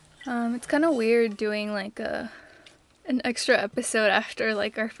It's kind of weird doing like an extra episode after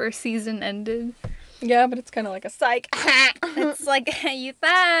like our first season ended. Yeah, but it's kind of like a psych. It's like, you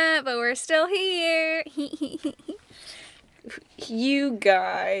thought, but we're still here. You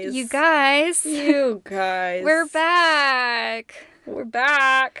guys. You guys. You guys. We're back. We're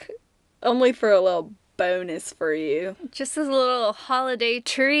back. Only for a little bonus for you. Just as a little holiday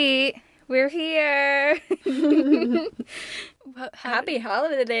treat. We're here. Happy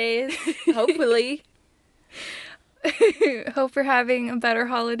holidays. Hopefully. Hope you're having a better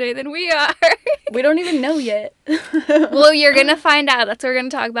holiday than we are. We don't even know yet. Well, you're going to find out. That's what we're going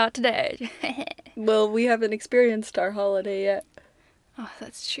to talk about today. Well, we haven't experienced our holiday yet. Oh,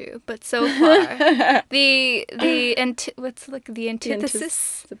 that's true. But so far, what's like the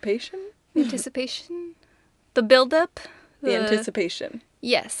antithesis? Anticipation? The build-up? The anticipation.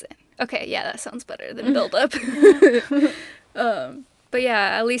 Yes. Okay, yeah, that sounds better than build-up. But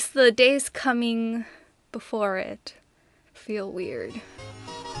yeah, at least the days coming before it feel weird.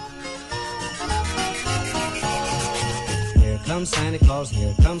 Here comes Santa Claus,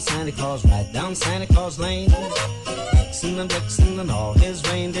 right down Santa Claus Lane. Vixen and Blitzen and all his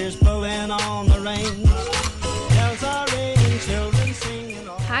reindeers pulling on the reins. Bells are ringing, children singing.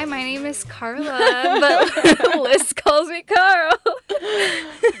 Hi, my name is Carla, but Liz calls me Carl.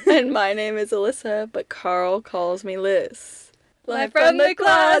 And my name is Alyssa, but Carl calls me Liz. Live from the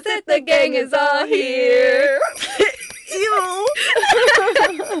closet, the gang is all here. Ew.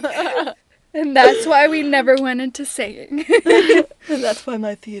 And that's why we never went into singing. And that's why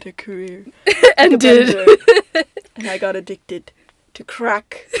my theater career Ended. And I got addicted to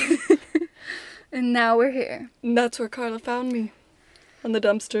crack. And now we're here. And that's where Carla found me. On the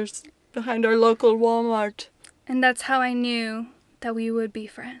dumpsters behind our local Walmart. And that's how I knew that we would be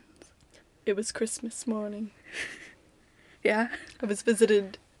friends. It was Christmas morning. Yeah? I was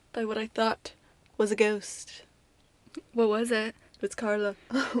visited by what I thought was a ghost. What was it? It was Carla.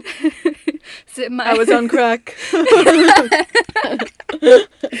 Is it my... I was on crack.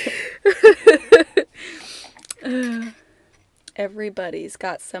 Everybody's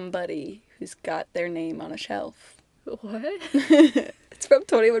got somebody who's got their name on a shelf. What? It's from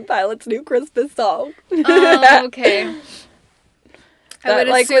 21 Pilots' new Christmas song. Oh, okay. That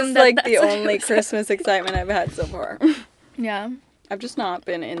was that's the what only it was. Christmas excitement I've had so far. Yeah. I've just not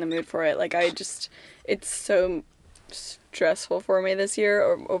been in the mood for it. It's so stressful for me this year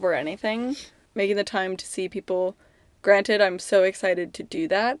over anything. Making the time to see people. Granted, I'm so excited to do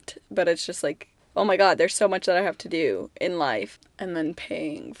that, but it's just like, oh my god, there's so much that I have to do in life. And then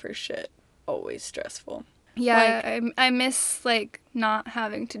paying for shit. Always stressful. Yeah, I miss, like, not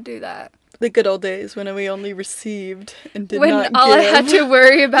having to do that. The good old days when we only received and did When not all I give. had to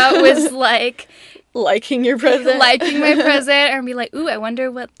worry about was, like, Liking your present. liking my present and be like, ooh, I wonder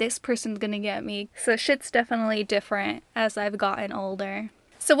what this person's gonna get me. So shit's definitely different as I've gotten older.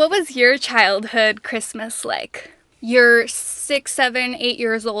 So what was your childhood Christmas like? You're 6, 7, 8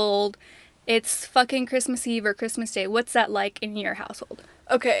 years old. It's fucking Christmas Eve or Christmas Day. What's that like in your household?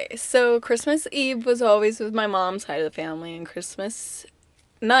 Okay, so Christmas Eve was always with my mom's side of the family, and Christmas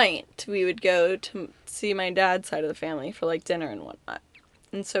night we would go to see my dad's side of the family for, like, dinner and whatnot.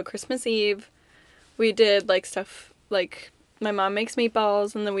 And so Christmas Eve, we did, like, stuff, like, my mom makes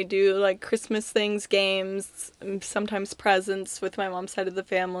meatballs, and then we do, like, Christmas things, games, and sometimes presents with my mom's side of the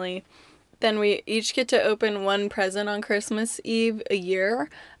family. Then we each get to open one present on Christmas Eve a year,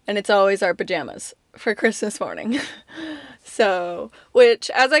 and it's always our pajamas for Christmas morning. So, which,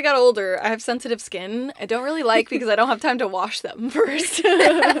 as I got older, I have sensitive skin. I don't really like because I don't have time to wash them first.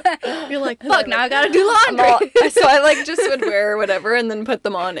 You're like, fuck, now I gotta do laundry. So I, like, just would wear whatever and then put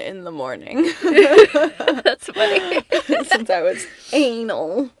them on in the morning. That's funny. Since I was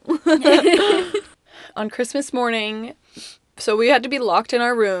anal. On Christmas morning, so we had to be locked in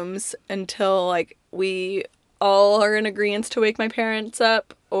our rooms until, like, we all are in agreement to wake my parents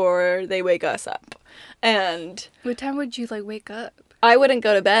up or they wake us up. And What time would you, like, wake up? I wouldn't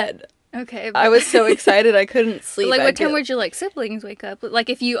go to bed. Okay. I was so excited I couldn't sleep. Like, what time would your, like, siblings wake up? Like,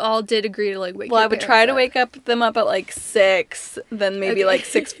 if you all did agree to, like, wake Well, your I would try to parents wake them up at, like, 6, then maybe, Okay. like,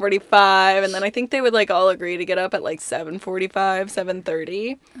 6:45, and then I think they would, like, all agree to get up at, like, 7:45,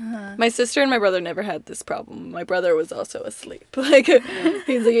 7:30. My sister and my brother never had this problem. My brother was also asleep. Like,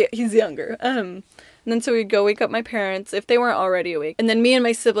 he's younger. And then so we'd go wake up my parents if they weren't already awake. And then me and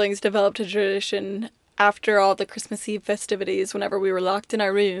my siblings developed a tradition after all the Christmas Eve festivities, whenever we were locked in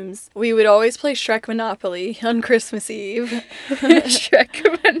our rooms, we would always play Shrek Monopoly on Christmas Eve. Shrek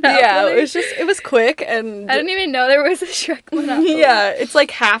Monopoly? Yeah, it was quick and... I didn't even know there was a Shrek Monopoly. Yeah, it's like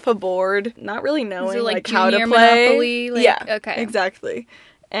half a board, not really knowing like how to Junior play. Monopoly? Like, yeah, okay. exactly.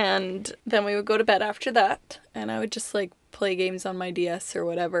 And then we would go to bed after that, and I would just like play games on my DS or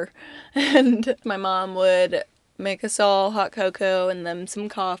whatever. And my mom would make us all hot cocoa and then some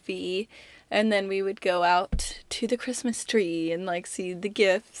coffee. And then we would go out to the Christmas tree and like see the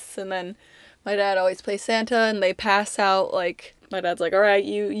gifts. And then my dad always plays Santa, and they pass out like, my dad's like, all right,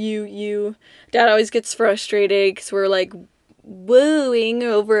 you. Dad always gets frustrated because we're like wooing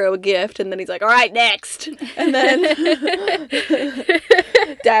over a gift, and then he's like, all right, next. And then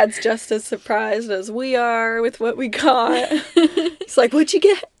Dad's just as surprised as we are with what we got. He's like, what'd you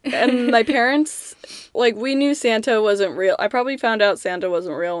get? And my parents, like, we knew Santa wasn't real. I probably found out Santa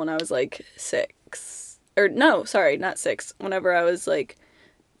wasn't real when I was like 6. Or no, sorry, not 6. Whenever I was like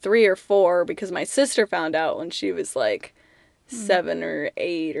 3 or 4, because my sister found out when she was like 7 or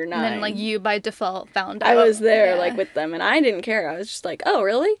 8 or 9. And then, like, you by default found out. I was there, like, with them, and I didn't care. I was just like, oh,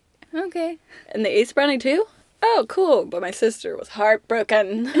 really? Okay. And the Ace Brownie, too? Oh, cool. But my sister was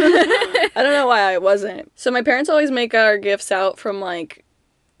heartbroken. I don't know why I wasn't. So my parents always make our gifts out from, like,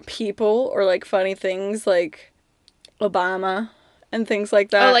 people or, like, funny things, like Obama and things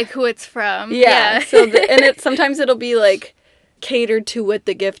like that. Oh, like who it's from. Yeah. So, sometimes it'll be, like, catered to what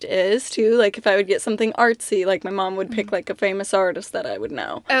the gift is too. Like if I would get something artsy, like my mom would pick like a famous artist that I would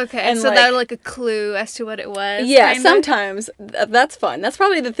know. Okay, and so like, that like a clue as to what it was. Yeah, kinda? sometimes that's fun. That's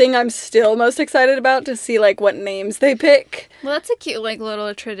probably the thing I'm still most excited about, to see like what names they pick. Well, that's a cute like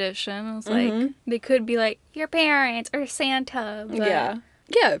little tradition. It's like they could be like your parents or Santa. But...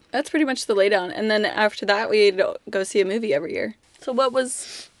 Yeah, that's pretty much the laydown. And then after that, we'd go see a movie every year. So what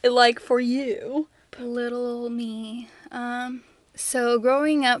was it like for you? Little old me. So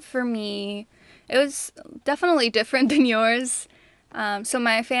growing up for me, it was definitely different than yours. So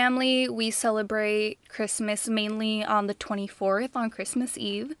my family, we celebrate Christmas mainly on the 24th, on Christmas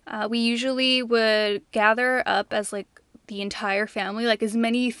Eve. We usually would gather up as like the entire family, like as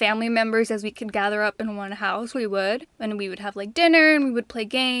many family members as we could gather up in one house, we would. And we would have like dinner and we would play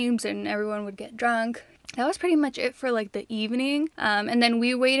games and everyone would get drunk. That was pretty much it for like the evening. And then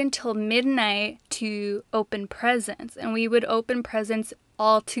we wait until midnight to open presents. And we would open presents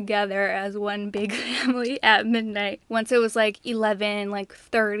all together as one big family at midnight. Once it was like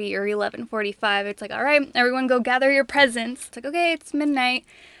 11:30 or 11:45, it's like, all right, everyone go gather your presents. It's like, okay, it's midnight.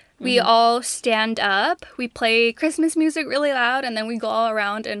 We all stand up, we play Christmas music really loud, and then we go all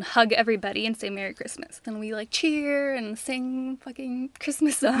around and hug everybody and say Merry Christmas. And we like cheer and sing fucking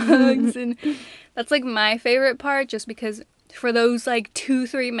Christmas songs. And that's like my favorite part, just because for those like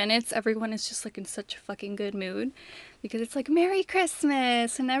 2-3 minutes, everyone is just like in such a fucking good mood. Because it's like Merry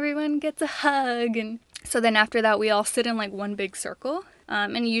Christmas and everyone gets a hug. And so then after that, we all sit in like one big circle.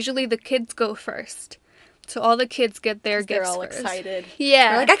 And usually the kids go first. So all the kids get their gifts. They're all excited.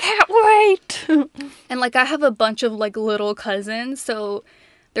 Yeah. They're like, I can't wait. And like I have a bunch of like little cousins, so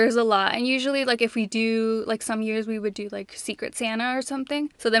there's a lot. And usually like if we do, like some years we would do like Secret Santa or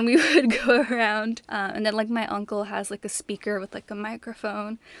something. So then we would go around and then like my uncle has like a speaker with like a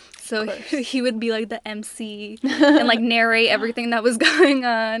microphone. So he would be like the MC and like narrate everything that was going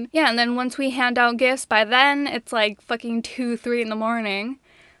on. Yeah, and then once we hand out gifts, by then it's like fucking 2-3 in the morning.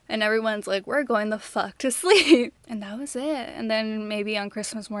 And everyone's like, we're going the fuck to sleep. And that was it. And then maybe on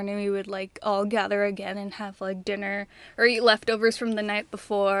Christmas morning, we would like all gather again and have like dinner or eat leftovers from the night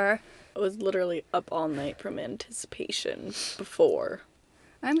before. I was literally up all night from anticipation before.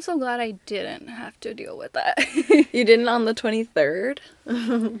 I'm so glad I didn't have to deal with that. You didn't on the 23rd?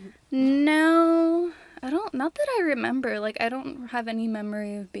 No, I don't. Not that I remember. Like, I don't have any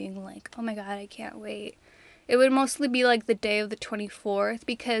memory of being like, oh my god, I can't wait. It would mostly be like the day of the 24th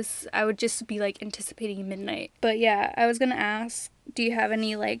because I would just be like anticipating midnight. But yeah, I was gonna ask, do you have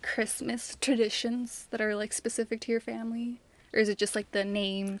any like Christmas traditions that are like specific to your family? Or is it just like the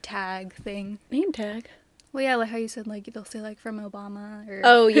name tag thing? Name tag? Well, yeah, like how you said like they'll say like from Obama or...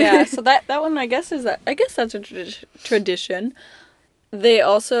 Oh yeah, so that one I guess that's a tradition. They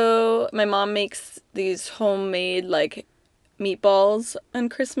also, my mom makes these homemade like meatballs on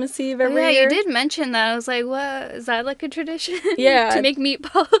Christmas Eve every year. Yeah, you did mention that. I was like, what? Is that like a tradition? Yeah. To make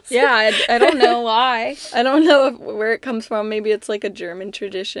meatballs? Yeah, I don't know why. I don't know where it comes from. Maybe it's like a German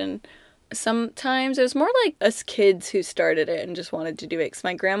tradition. Sometimes it was more like us kids who started it and just wanted to do it. Because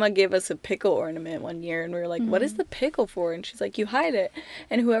my grandma gave us a pickle ornament one year and we were like, what is the pickle for? And she's like, you hide it.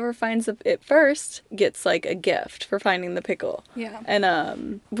 And whoever finds it first gets like a gift for finding the pickle. Yeah.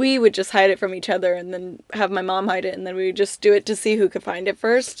 And we would just hide it from each other and then have my mom hide it. And then we would just do it to see who could find it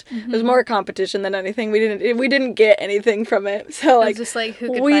first. It was more a competition than anything. We didn't get anything from it. So like, just like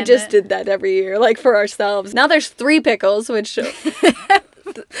who could we find just it. did that every year, like for ourselves. Now there's 3 pickles, which...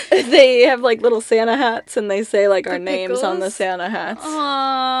 They have like little Santa hats, and they say like our The names on the pickles? Santa hats.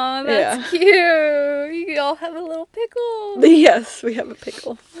 Aw, that's cute. You all have a little pickle. Yes, we have a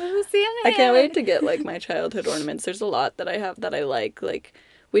pickle. Little Santa I can't wait hat. to get like my childhood ornaments. There's a lot that I have that I like. Like,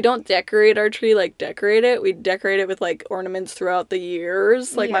 we don't decorate our tree like decorate it. We decorate it with like ornaments throughout the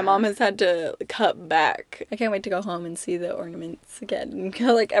years. Like, my Yeah. mom has had to cut back. I can't wait to go home and see the ornaments again.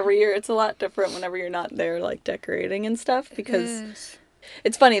 Like, every year it's a lot different whenever you're not there like decorating and stuff, because Yes.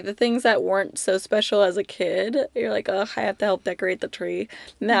 it's funny, the things that weren't so special as a kid, you're like, oh, I have to help decorate the tree.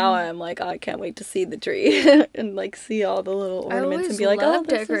 Now I'm like, oh, I can't wait to see the tree and like see all the little I ornaments always and be like, oh, loved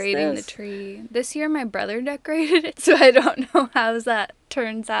this decorating is the this. tree. This year my brother decorated it, so I don't know how that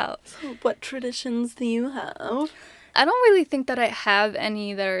turns out. What traditions do you have? I don't really think that I have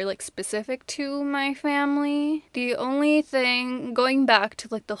any that are like specific to my family. The only thing, going back to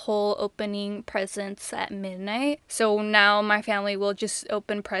like the whole opening presents at midnight, so now my family will just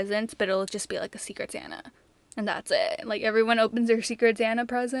open presents, but it'll just be like a Secret Santa. And that's it. Like, everyone opens their Secret Santa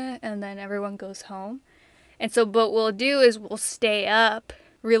present and then everyone goes home. And so what we'll do is we'll stay up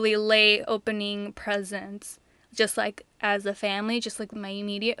really late opening presents, just like as a family, just like my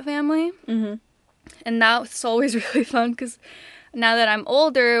immediate family. Mm-hmm. And that's always really fun because now that I'm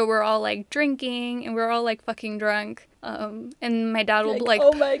older, we're all like drinking and we're all like fucking drunk. And my dad will Like, like,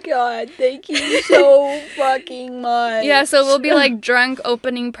 oh my god, thank you so fucking much. yeah, so we'll be like drunk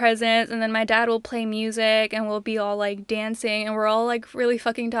opening presents, and then my dad will play music and we'll be all like dancing, and we're all like really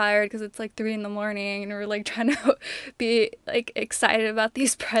fucking tired because it's like 3 a.m. and we're like trying to be like excited about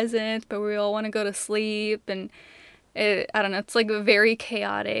these presents, but we all want to go to sleep, and I don't know, it's like very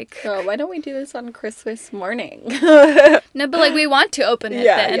chaotic. Oh, why don't we do this on Christmas morning? No, but like we want to open it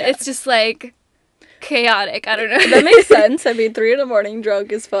Yeah, then. yeah. It's just like chaotic. I don't know. That makes sense. I mean, 3 a.m.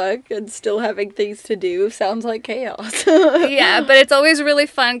 drunk as fuck and still having things to do sounds like chaos. Yeah, but it's always really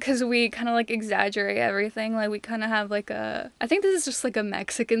fun because we kind of like exaggerate everything. Like, we kind of have like I think this is just like a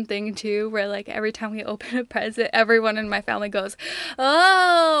Mexican thing too, where like every time we open a present, everyone in my family goes,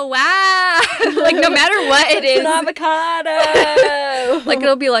 "Oh, wow." Like, no matter what it It's is. an avocado. Like,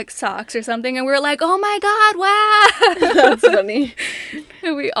 it'll be like socks or something, and we're like, "Oh my god, wow." That's funny.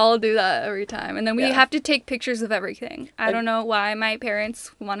 We all do that every time. And then we Yeah. have to take pictures of everything. I don't know why my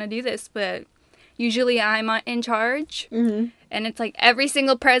parents want to do this, but usually I'm in charge. Mm-hmm. And it's like every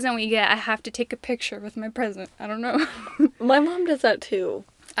single present we get, I have to take a picture with my present. I don't know. My mom does that too.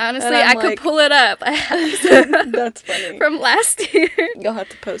 Honestly, And I'm I could like- pull it up. I have That's funny. from last year. You'll have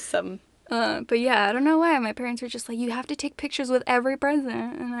to post some. But yeah, I don't know why. My parents were just like, you have to take pictures with every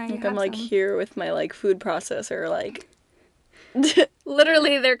present. And I Like, have I'm like some. here with my like food processor, like.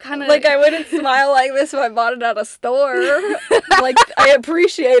 Literally, they're kind of Like, I wouldn't smile like this if I bought it at a store. Like, I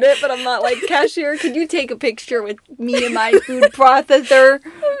appreciate it, but I'm not like, cashier, could you take a picture with me and my food processor?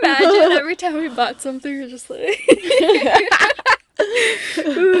 imagine every time we bought something, you're just like...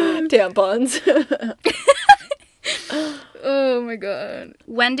 Tampons. Oh my god.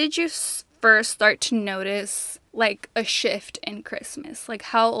 When did you first start to notice like a shift in Christmas? Like,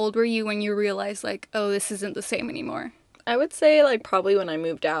 how old were you when you realized like, oh, this isn't the same anymore? I would say, like, probably when I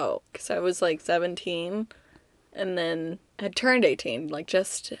moved out, because I was, like, 17, and then had turned 18, like,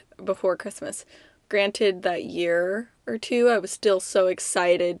 just before Christmas. Granted, that year or two, I was still so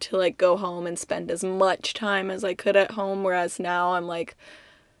excited to, like, go home and spend as much time as I could at home, whereas now I'm, like,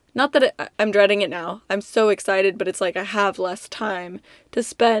 not that I'm dreading it now. I'm so excited, but it's, like, I have less time to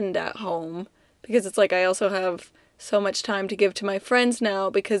spend at home, because it's, like, I also have so much time to give to my friends now,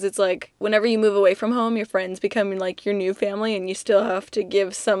 because it's like whenever you move away from home, your friends become like your new family, and you still have to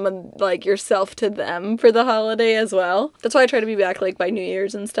give some of like yourself to them for the holiday as well. That's why I try to be back like by New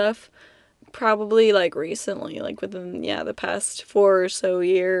Year's and stuff. Probably like recently, like within the past 4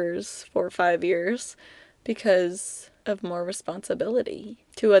 or 5 years, because of more responsibility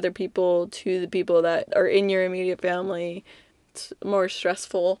to other people, to the people that are in your immediate family. It's more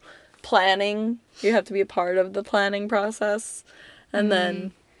stressful planning. You have to be a part of the planning process, and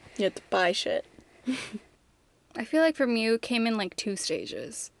then you have to buy shit. I feel like for me, it came in like 2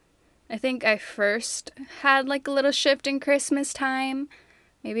 stages. I think I first had like a little shift in Christmas time,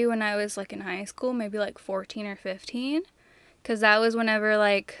 maybe when I was like in high school, maybe like 14 or 15. Because that was whenever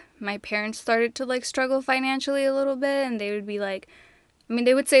like my parents started to like struggle financially a little bit, and they would be like, I mean,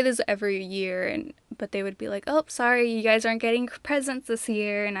 they would say this every year, but they would be like, oh, sorry, you guys aren't getting presents this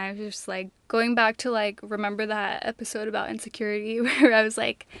year. And I was just like, going back to like, remember that episode about insecurity where I was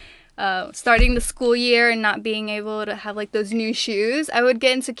like, starting the school year and not being able to have like those new shoes. I would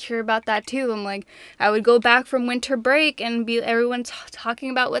get insecure about that too. I'm like, I would go back from winter break and be everyone talking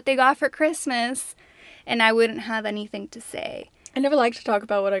about what they got for Christmas, and I wouldn't have anything to say. I never liked to talk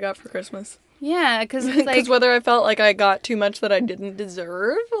about what I got for Christmas. Yeah, because it's Because like, whether I felt like I got too much that I didn't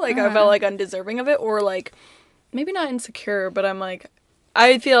deserve, like I felt like undeserving of it, or like maybe not insecure, but I'm like,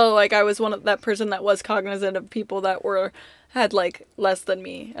 I feel like I was that person that was cognizant of people that had like less than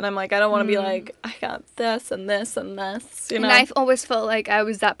me, and I'm like, I don't want to be like, I got this and this and this, you know. and I've always felt like I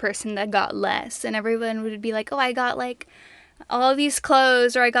was that person that got less, and everyone would be like, oh, I got like all these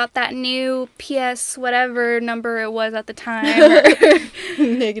clothes, or I got that new PS whatever number it was at the time, or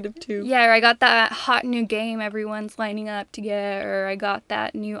 -2. yeah, or I got that hot new game everyone's lining up to get, or I got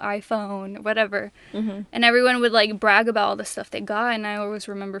that new iPhone, whatever. And everyone would like brag about all the stuff they got, and I always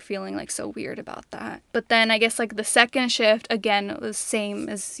remember feeling like so weird about that. But then I guess like the second shift, again, it was same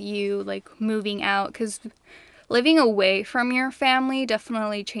as you, like moving out, because living away from your family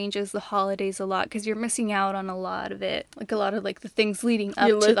definitely changes the holidays a lot, because you're missing out on a lot of it, like a lot of like the things leading up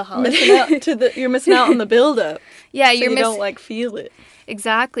to the holidays. You're missing out on the build up. Yeah, So you're you missing. don't like feel it.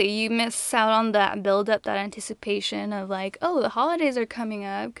 Exactly. You miss out on that build up, that anticipation of like, oh, the holidays are coming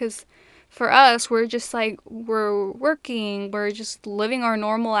up. Because for us, we're just like, we're working, we're just living our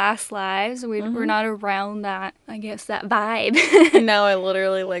normal ass lives. We're not around that, I guess, that vibe. And now I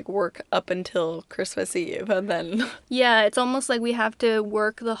literally like work up until Christmas Eve, and then Yeah, it's almost like we have to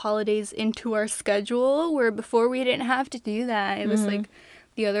work the holidays into our schedule, where before we didn't have to do that. It was like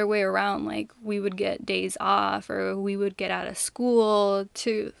the other way around. Like we would get days off, or we would get out of school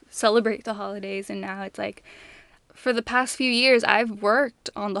to celebrate the holidays, and now it's like, for the past few years, I've worked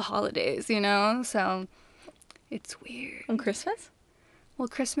on the holidays, you know? So it's weird. on Christmas. Well,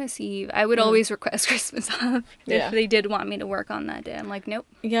 Christmas Eve, I would always request Christmas off Yeah. if they did want me to work on that day. I'm like, nope.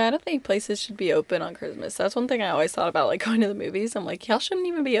 Yeah, I don't think places should be open on Christmas. That's one thing I always thought about, like going to the movies. I'm like, y'all shouldn't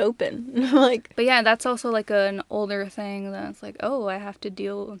even be open. Like, But yeah, that's also like an older thing that's like, oh, I have to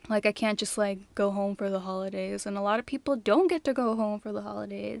deal, like I can't just like go home for the holidays. And a lot of people don't get to go home for the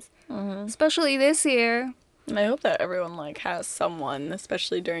holidays, especially this year. and I hope that everyone like has someone,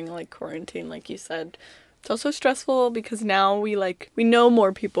 especially during like quarantine, like you said. It's also stressful because now we know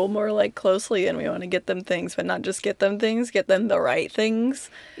more people more like closely, and we want to get them things, but not just get them things, get them the right things.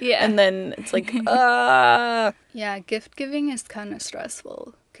 Yeah. And then it's like, Yeah, gift giving is kind of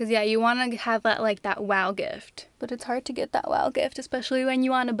stressful. Because, yeah, you want to have that, like, that wow gift. But it's hard to get that wow gift, especially when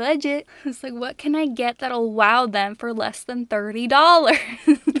you on a budget. It's like, what can I get that'll wow them for less than $30?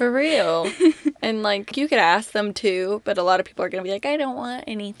 for real. And like, you could ask them too, but a lot of people are going to be like, I don't want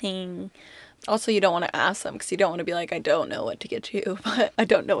anything. Also, you don't want to ask them because you don't want to be like, I don't know what to get you, but I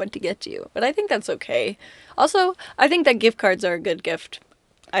don't know what to get you. But I think that's okay. Also, I think that gift cards are a good gift.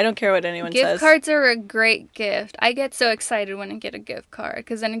 I don't care what anyone says. Gift cards are a great gift. I get so excited when I get a gift card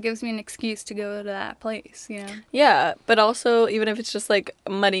because then it gives me an excuse to go to that place, you know? Yeah, but also, even if it's just like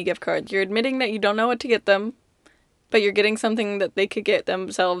money gift cards, you're admitting that you don't know what to get them, but you're getting something that they could get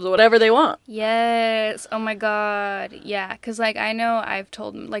themselves, whatever they want. Yes. Oh my God. Yeah. Because, like, I know I've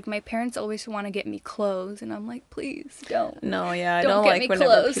told them, like, my parents always want to get me clothes, and I'm like, please don't. No, yeah, I Don't don't get like me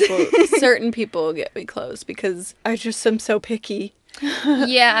whenever clothes. certain people get me clothes because I just am so picky.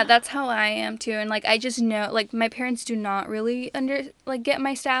 Yeah, that's how I am too. And like I just know, like my parents do not really get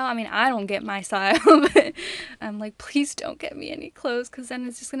my style. I mean, I don't get my style, but I'm like, please don't get me any clothes because then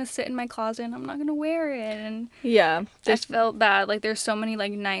it's just gonna sit in my closet and I'm not gonna wear it. And Yeah, I felt bad. Like there's so many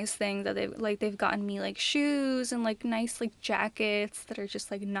like nice things that they've gotten me, like shoes and like nice like jackets that are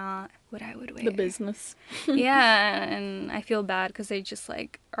just like not what I would wear. the business. Yeah, and I feel bad because they just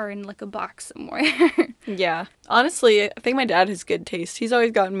like are in like a box somewhere. Yeah. Honestly, I think my dad has good taste. He's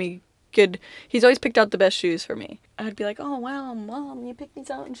always gotten me good. He's always picked out the best shoes for me. I'd be like, oh, wow, Mom, you picked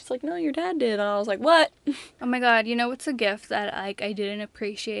these out. And she's like, no, your dad did. And I was like, what? Oh my God, you know what's a gift that like I didn't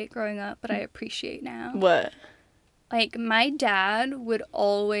appreciate growing up, but I appreciate now? What? Like my dad would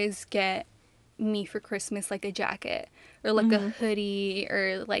always get me for Christmas like a jacket or like a hoodie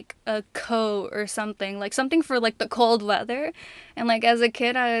or like a coat or something, like something for like the cold weather. And like as a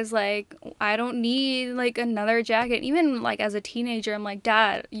kid I was like, I don't need like another jacket. Even like as a teenager I'm like,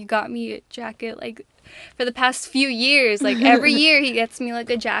 Dad, you got me a jacket like for the past few years. Like every year he gets me like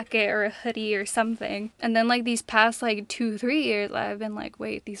a jacket or a hoodie or something. And then like these past like 2-3 years I've been like,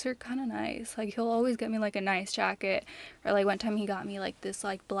 wait, these are kind of nice. Like he'll always get me like a nice jacket, or like one time he got me like this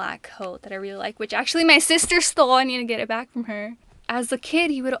like black coat that I really like, which actually my sister stole. I need to get it back from her. as a kid,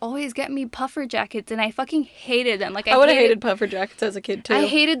 he would always get me puffer jackets, and I fucking hated them. Like, I would have hated puffer jackets as a kid, too. I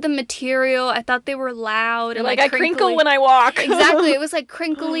hated the material. I thought they were loud. You're And, like, I crinkly. crinkle when I walk. Exactly. It was, like,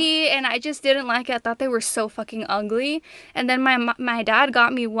 crinkly, and I just didn't like it. I thought they were so fucking ugly. And then my dad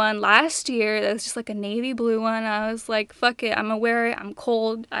got me one last year that was just, like, a navy blue one. I was like, fuck it. I'm gonna wear it. I'm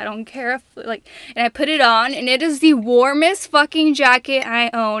cold. I don't care if, like... And I put it on, and it is the warmest fucking jacket I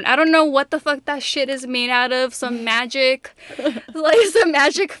own. I don't know what the fuck that shit is made out of. Some magic... like, some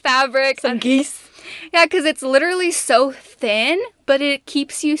magic fabric. Some geese. Yeah, because it's literally so thin, but it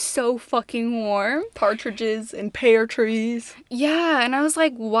keeps you so fucking warm. Partridges and pear trees. Yeah, and I was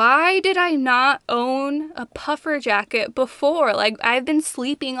like, why did I not own a puffer jacket before? Like, I've been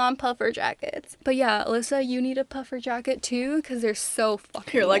sleeping on puffer jackets. But yeah, Alyssa, you need a puffer jacket too, because they're so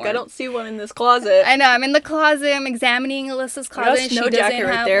fucking You're like, warm. I don't see one in this closet. I know, I'm in the closet, I'm examining Alyssa's closet, and she snow doesn't jacket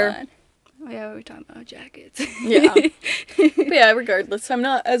right have there. one. Oh yeah, we're talking about jackets. Yeah. But yeah, regardless, I'm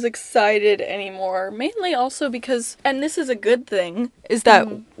not as excited anymore. Mainly also because, and this is a good thing, is that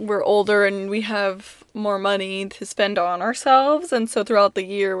we're older and we have more money to spend on ourselves. And so throughout the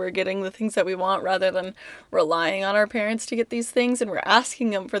year, we're getting the things that we want rather than relying on our parents to get these things. And we're asking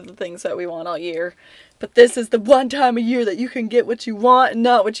them for the things that we want all year. But this is the one time a year that you can get what you want and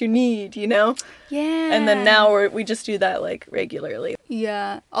not what you need, you know? Yeah. And then now we just do that, like, regularly.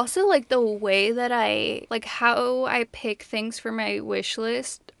 Yeah. Also, like, the way that like, how I pick things for my wish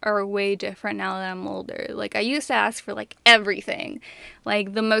list are way different now that I'm older. Like, I used to ask for, like, everything.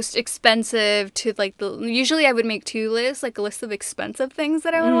 Like, the most expensive to, like, usually I would make two lists, like, a list of expensive things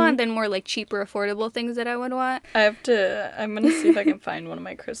that I would want, then more, like, cheaper, affordable things that I would want. I'm gonna see if I can find one of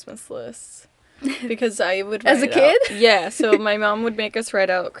my Christmas lists. Because I would As a write it kid? out. Yeah, so my mom would make us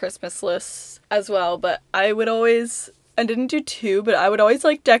write out Christmas lists as well, but I didn't do two, but I would always,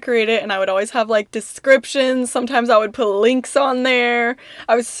 like, decorate it, and I would always have, like, descriptions. Sometimes I would put links on there.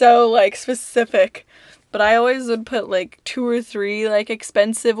 I was so, like, specific. But I always would put, like, 2 or 3, like,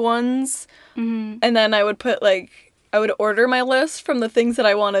 expensive ones. Mm-hmm. And then I would put, like, I would order my list from the things that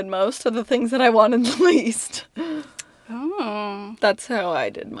I wanted most to the things that I wanted the least. Oh. That's how I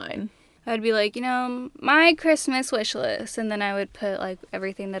did mine. I'd be like, my Christmas wish list, and then I would put, like,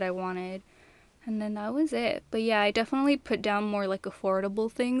 everything that I wanted. And then that was it. But yeah, I definitely put down more, like,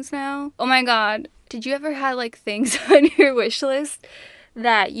 affordable things now. Oh my god. Did you ever have, like, things on your wish list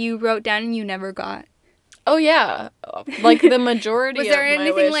that you wrote down and you never got? Oh, yeah. Like, the majority Was of there my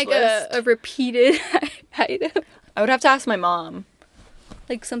anything wish like list. a repeated item? I would have to ask my mom.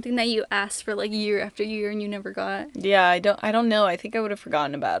 Like something that you asked for, like, year after year and you never got? Yeah, I don't know. I think I would have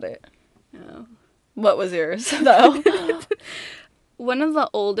forgotten about it. Oh. What was yours, though? One of the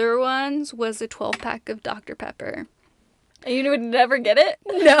older ones was a 12-pack of Dr. Pepper. You would never get it?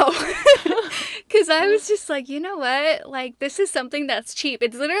 No. Because I was just like, you know what? Like, this is something that's cheap.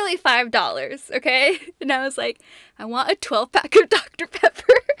 It's literally $5, okay? And I was like, I want a 12-pack of Dr.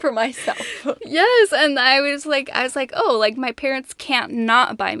 Pepper. For myself. Yes, and I was like, oh, like, my parents can't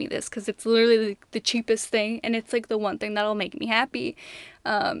not buy me this because it's literally the cheapest thing, and it's, like, the one thing that'll make me happy.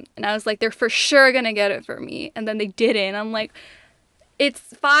 And I was like, they're for sure gonna get it for me. And then they didn't. I'm like...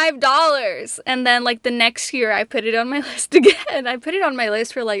 It's $5. And then, like, the next year, I put it on my list again. I put it on my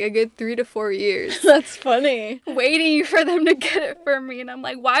list for, like, a good 3 to 4 years. That's funny. Waiting for them to get it for me. And I'm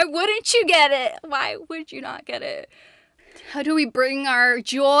like, why wouldn't you get it? Why would you not get it? How do we bring our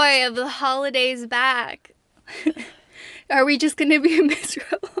joy of the holidays back? Are we just going to be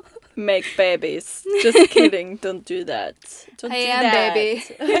miserable? Make babies. Just kidding. Don't do that. Don't I do am that. baby.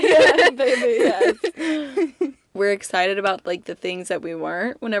 I am baby, yes. We're excited about, like, the things that we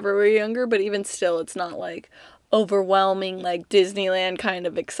weren't whenever we were younger, but even still, it's not, like, overwhelming, like, Disneyland kind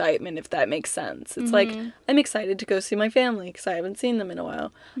of excitement, if that makes sense. It's like, I'm excited to go see my family because I haven't seen them in a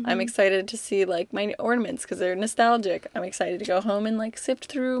while. I'm excited to see, like, my ornaments because they're nostalgic. I'm excited to go home and, like, sift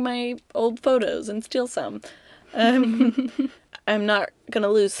through my old photos and steal some. I'm not gonna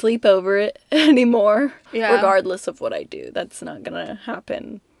lose sleep over it anymore, regardless of what I do. That's not gonna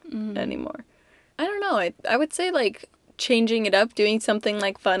happen anymore. I don't know. I would say, like, changing it up, doing something,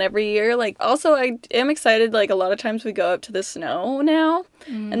 like, fun every year. Like, also, I am excited, like, a lot of times we go up to the snow now,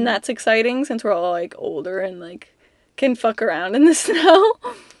 and that's exciting since we're all, like, older and, like, can fuck around in the snow.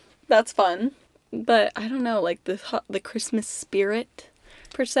 That's fun. But, I don't know, like, the Christmas spirit,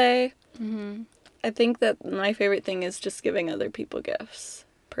 per se. I think that my favorite thing is just giving other people gifts,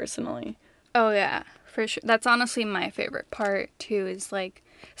 personally. Oh, yeah. For sure. That's honestly my favorite part too, is like,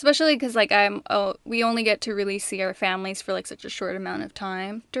 especially because like we only get to really see our families for like such a short amount of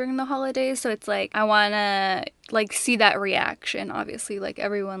time during the holidays. So it's like, I want to like see that reaction. Obviously, like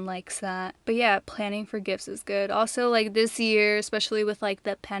everyone likes that. But yeah, planning for gifts is good. Also like this year, especially with like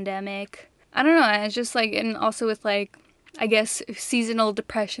the pandemic, I don't know. It's just like, and also with like, I guess seasonal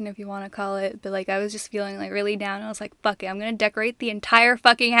depression, if you want to call it, but like I was just feeling like really down. I was like, fuck it, I'm gonna decorate the entire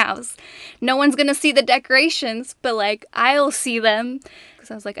fucking house. No one's gonna see the decorations, but like I'll see them. Because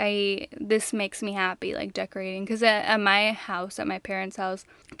I was like, this makes me happy, like decorating. Because at my house, at my parents' house,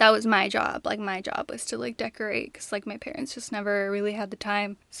 that was my job. Like my job was to like decorate, because like my parents just never really had the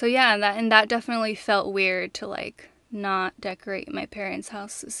time. So yeah, that definitely felt weird to like not decorate my parents'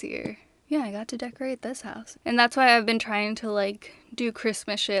 house this year. Yeah, I got to decorate this house. And that's why I've been trying to like do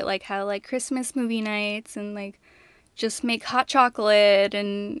Christmas shit, like have like Christmas movie nights and like just make hot chocolate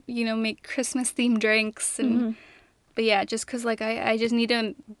and, you know, make Christmas themed drinks. And but yeah, just because like I just need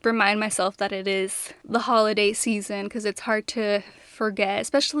to remind myself that it is the holiday season, because it's hard to forget,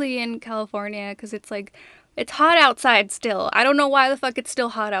 especially in California, because it's like, it's hot outside still. I don't know why the fuck it's still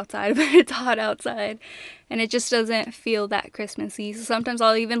hot outside, but it's hot outside. And it just doesn't feel that Christmassy. So sometimes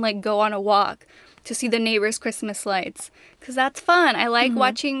I'll even like go on a walk to see the neighbors' Christmas lights, because that's fun. I like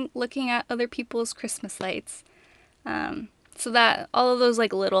looking at other people's Christmas lights. So that, all of those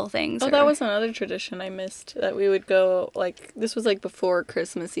like little things. Oh, that was another tradition I missed, that we would go, like, this was like before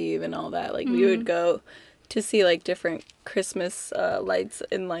Christmas Eve and all that. Like, we would go to see like different Christmas lights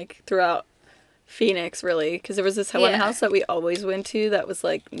in like throughout Phoenix, really, because there was this one house that we always went to that was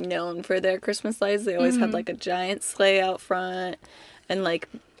like known for their Christmas lights. They always had like a giant sleigh out front, and like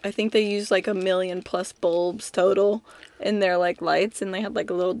I think they used like 1 million plus bulbs total in their like lights, and they had like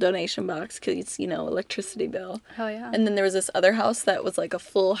a little donation box because, you know, electricity bill. Oh yeah. And then there was this other house that was like a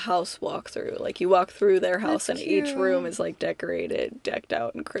full house walkthrough. Like you walk through their house, and each room is like decked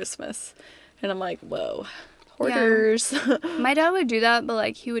out in Christmas, and I'm like, whoa. Hoarders. Yeah. My dad would do that, but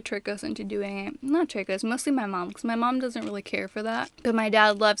like he would trick us into doing it. Not trick us, mostly my mom, because my mom doesn't really care for that. But my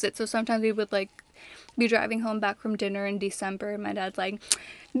dad loves it, so sometimes we would like be driving home back from dinner in December, and my dad's like,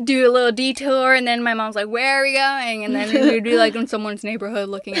 do a little detour, and then my mom's like, where are we going? And then we'd be like in someone's neighborhood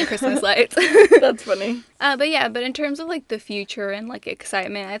looking at Christmas lights. That's funny. But yeah, but in terms of like the future and like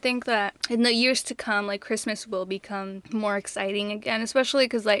excitement, I think that in the years to come, like Christmas will become more exciting again, especially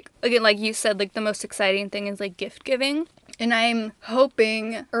because like, again, like you said, like the most exciting thing is like gift giving. And I'm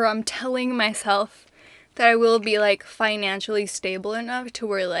hoping, or I'm telling myself, that I will be like financially stable enough to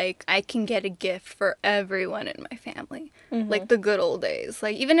where like I can get a gift for everyone in my family. Like the good old days.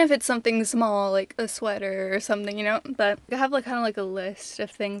 Like even if it's something small, like a sweater or something, you know. But I have like kind of like a list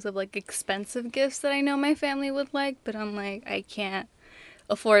of things of like expensive gifts that I know my family would like, but I'm like, I can't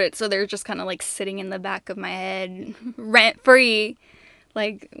afford it, so they're just kind of like sitting in the back of my head rent free,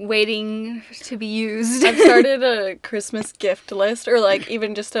 like waiting to be used. I've started a Christmas gift list, or like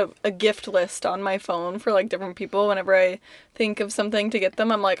even just a gift list on my phone for like different people. Whenever I think of something to get them,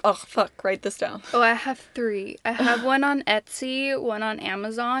 I'm like, oh fuck, write this down. Oh, I have 3. I have one on Etsy, one on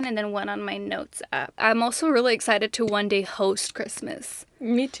Amazon, and then one on my notes app. I'm also really excited to one day host Christmas.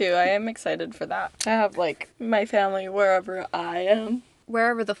 Me too. I am excited for that. I have like my family wherever I am.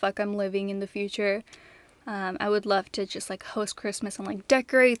 Wherever the fuck I'm living in the future. I would love to just like host Christmas and like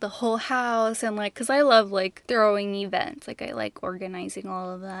decorate the whole house, and like, cause I love like throwing events. Like I like organizing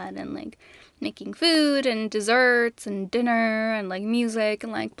all of that, and like making food and desserts and dinner and like music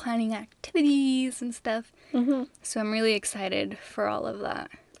and like planning activities and stuff. So I'm really excited for all of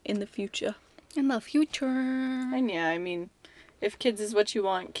that. In the future. In the future. And yeah, I mean, if kids is what you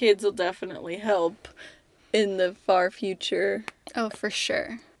want, kids will definitely help in the far future. Oh, for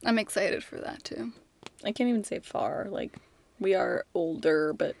sure. I'm excited for that too. I can't even say far. Like, we are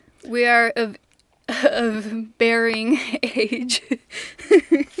older, but... We are of bearing age.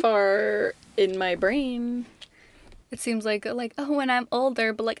 Far in my brain. It seems like, oh, when I'm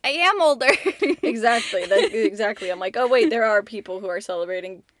older, but like, I am older. Exactly. Exactly. I'm like, oh, wait, there are people who are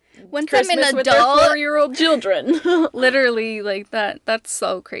celebrating Once Christmas I'm an with their adult, 4-year-old children. Literally, like, that's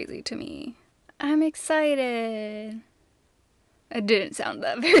so crazy to me. I'm excited. I didn't sound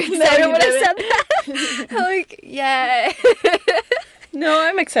that very excited when I said that. Like, yeah. No,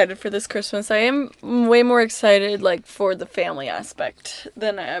 I'm excited for this Christmas. I am way more excited, like, for the family aspect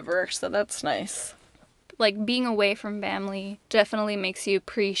than ever, so that's nice. Like, being away from family definitely makes you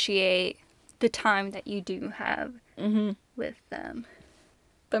appreciate the time that you do have with them.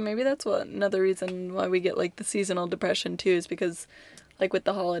 But maybe that's another reason why we get, like, the seasonal depression, too, is because like with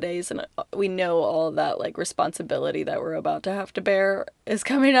the holidays, and we know all of that like responsibility that we're about to have to bear is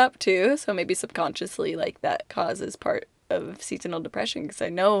coming up too. So maybe subconsciously like that causes part of seasonal depression, because I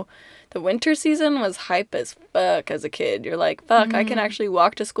know the winter season was hype as fuck as a kid. You're like, fuck, I can actually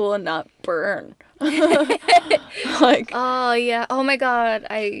walk to school and not burn. Like, Oh, yeah. Oh my God.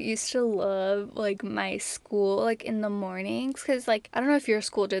 I used to love like my school like in the mornings, because like I don't know if your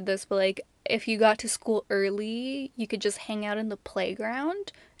school did this, but like if you got to school early, you could just hang out in the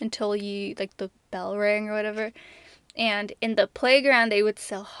playground until you like the bell rang or whatever. And in the playground, they would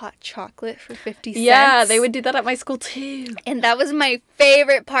sell hot chocolate for 50 cents. yeah, they would do that at my school too. And that was my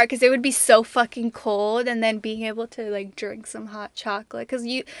favorite part, because it would be so fucking cold, and then being able to like drink some hot chocolate, because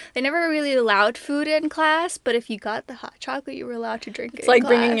they never really allowed food in class, but if you got the hot chocolate, you were allowed to drink it. It's like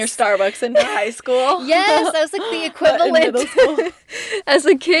bringing your Starbucks into high school. Yes, that was like the In equivalent. middle school. As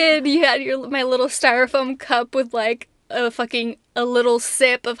a kid, you had my little styrofoam cup with like a little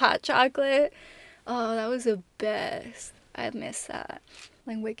sip of hot chocolate. Oh, that was the best. I miss that.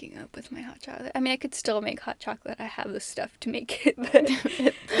 Like waking up with my hot chocolate. I mean, I could still make hot chocolate. I have the stuff to make it,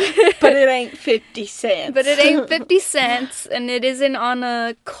 But it ain't 50 cents. but it ain't 50 cents, and it isn't on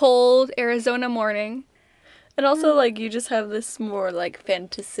a cold Arizona morning. And also, like, you just have this more, like,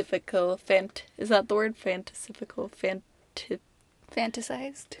 fantasifical, is that the word? Fantasifical?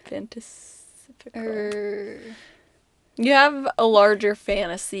 Fantasized. Fantasifical. You have a larger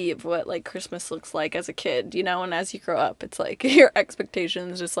fantasy of what, like, Christmas looks like as a kid, you know? And as you grow up, it's, like, your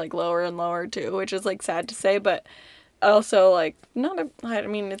expectations just, like, lower and lower, too, which is, like, sad to say, but also, like, I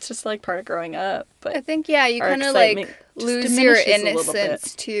mean, it's just, like, part of growing up, but I think, yeah, you our kind of, excitement like, just lose your diminishes a little bit.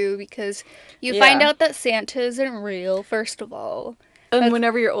 innocence, too, because you Yeah. find out that Santa isn't real, first of all. And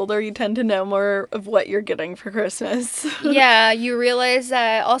whenever you're older, you tend to know more of what you're getting for Christmas. Yeah, you realize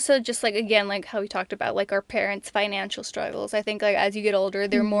that also, just like again, like how we talked about like our parents' financial struggles. I think like as you get older,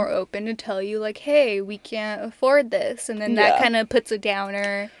 they're more open to tell you like, hey, we can't afford this, and then that Yeah. kind of puts a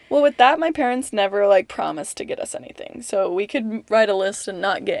downer. Well, with that, my parents never, like, promised to get us anything. So we could write a list and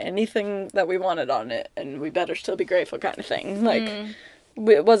not get anything that we wanted on it, and we better still be grateful kind of thing. Like,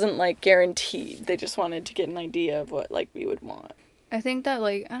 it wasn't, like, guaranteed. They just wanted to get an idea of what, like, we would want. I think that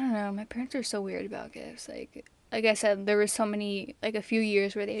like I don't know, my parents are so weird about gifts. Like I said, there was so many like a few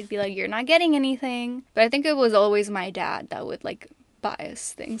years where they'd be like, you're not getting anything. But I think it was always my dad that would like buy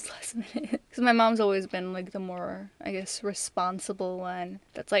us things last minute. Because my mom's always been like the more, I guess, responsible one.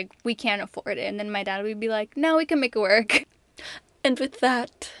 That's like, we can't afford it. And then my dad would be like, no, we can make it work. And with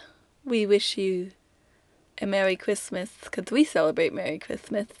that, we wish you a Merry Christmas, because we celebrate Merry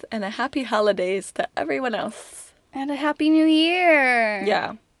Christmas, and a Happy Holidays to everyone else. And a Happy New Year.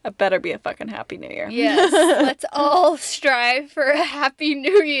 Yeah, it better be a fucking Happy New Year. Yes, let's all strive for a Happy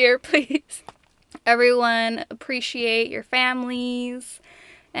New Year, please. Everyone, appreciate your families.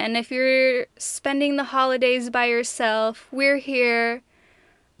 And if you're spending the holidays by yourself, we're here.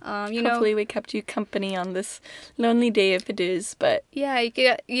 Hopefully we kept you company on this lonely day if it is, but Yeah,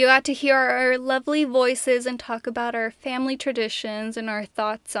 you got to hear our lovely voices and talk about our family traditions and our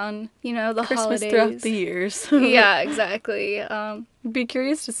thoughts on, the Christmas holidays. throughout the years. Yeah, exactly. Be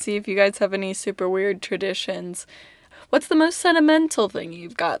curious to see if you guys have any super weird traditions. What's the most sentimental thing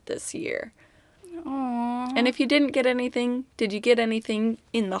you've got this year? Aww. And if you didn't get anything, did you get anything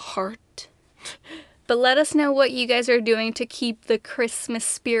in the heart? But let us know what you guys are doing to keep the Christmas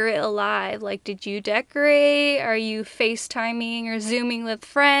spirit alive. Like, did you decorate? Are you FaceTiming or Zooming with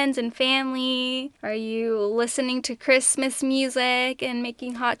friends and family? Are you listening to Christmas music and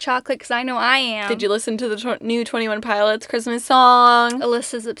making hot chocolate? Because I know I am. Did you listen to the new 21 Pilots Christmas song?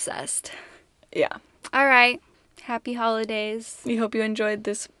 Alyssa's obsessed. Yeah. All right. Happy holidays. We hope you enjoyed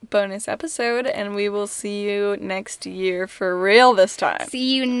this bonus episode, and we will see you next year for real this time.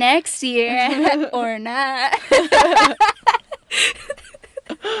 See you next year. Or not.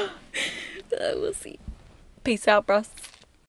 We'll see. Peace out, bros.